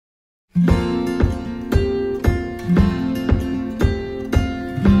So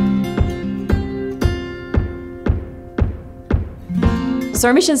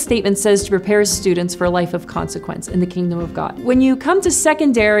our mission statement says to prepare students for a life of consequence in the kingdom of God. When you come to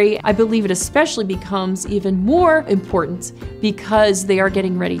secondary, I believe it especially becomes even more important because they are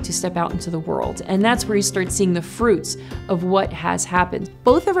getting ready to step out into the world. And that's where you start seeing the fruits of what has happened.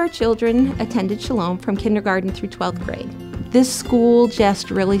 Both of our children attended Shalom from kindergarten through 12th grade. This school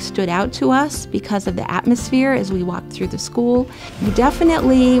just really stood out to us because of the atmosphere as we walked through the school. We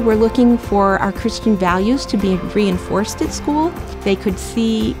definitely were looking for our Christian values to be reinforced at school. They could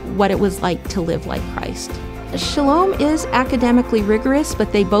see what it was like to live like Christ. Shalom is academically rigorous,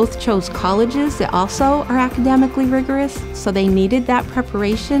 but they both chose colleges that also are academically rigorous, so they needed that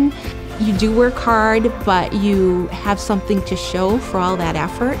preparation. You do work hard, but you have something to show for all that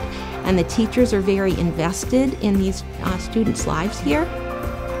effort. And the teachers are very invested in these students' lives here.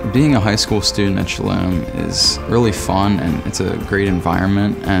 Being a high school student at Shalom is really fun, and it's a great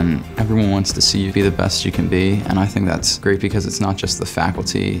environment, and everyone wants to see you be the best you can be, and I think that's great because it's not just the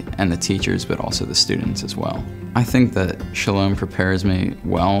faculty and the teachers, but also the students as well. I think that Shalom prepares me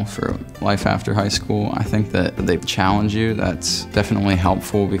well for life after high school. I think that they challenge you. That's definitely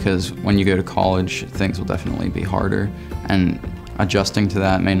helpful because when you go to college, things will definitely be harder, and adjusting to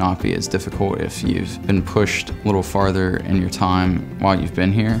that may not be as difficult if you've been pushed a little farther in your time while you've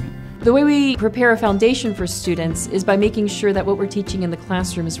been here. The way we prepare a foundation for students is by making sure that what we're teaching in the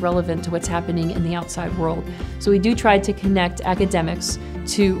classroom is relevant to what's happening in the outside world. So we do try to connect academics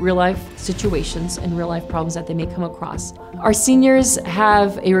to real-life situations and real-life problems that they may come across. Our seniors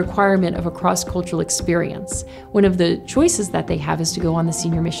have a requirement of a cross-cultural experience. One of the choices that they have is to go on the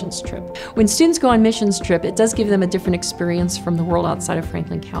senior missions trip. When students go on missions trip, it does give them a different experience from the world outside of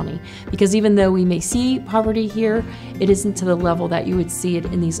Franklin County, because even though we may see poverty here, it isn't to the level that you would see it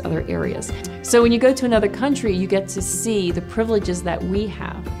in these other areas. So when you go to another country, you get to see the privileges that we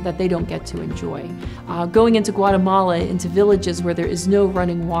have that they don't get to enjoy. Going into Guatemala, into villages where there is no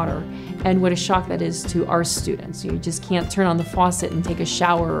running water, and what a shock that is to our students. You just can't turn on the faucet and take a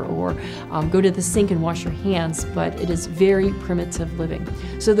shower or go to the sink and wash your hands, but it is very primitive living.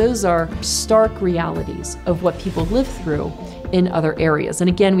 So those are stark realities of what people live through in other areas. And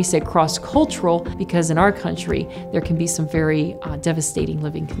again, we say cross-cultural because in our country, there can be some very devastating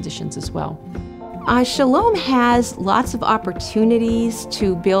living conditions as well. Shalom has lots of opportunities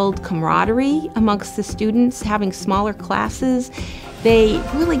to build camaraderie amongst the students, having smaller classes. They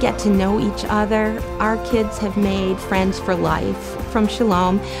really get to know each other. Our kids have made friends for life from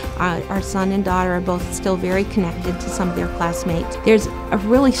Shalom. Our son and daughter are both still very connected to some of their classmates. There's a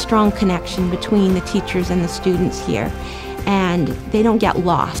really strong connection between the teachers and the students here, and they don't get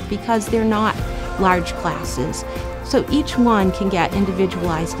lost because they're not large classes. So each one can get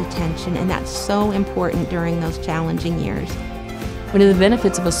individualized attention, and that's so important during those challenging years. One of the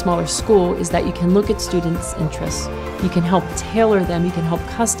benefits of a smaller school is that you can look at students' interests. You can help tailor them, you can help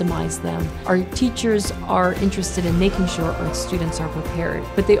customize them. Our teachers are interested in making sure our students are prepared,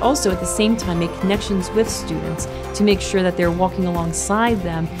 but they also at the same time make connections with students to make sure that they're walking alongside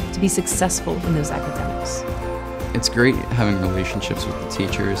them to be successful in those academics. It's great having relationships with the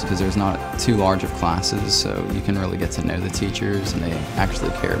teachers because there's not too large of classes, so you can really get to know the teachers and they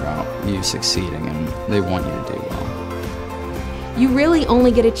actually care about you succeeding and they want you to do well. You really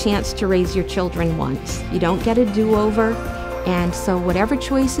only get a chance to raise your children once. You don't get a do-over, and so whatever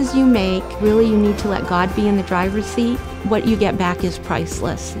choices you make, really you need to let God be in the driver's seat. What you get back is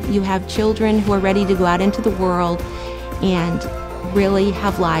priceless. You have children who are ready to go out into the world and really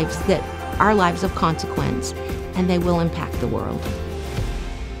have lives that are lives of consequence, and they will impact the world.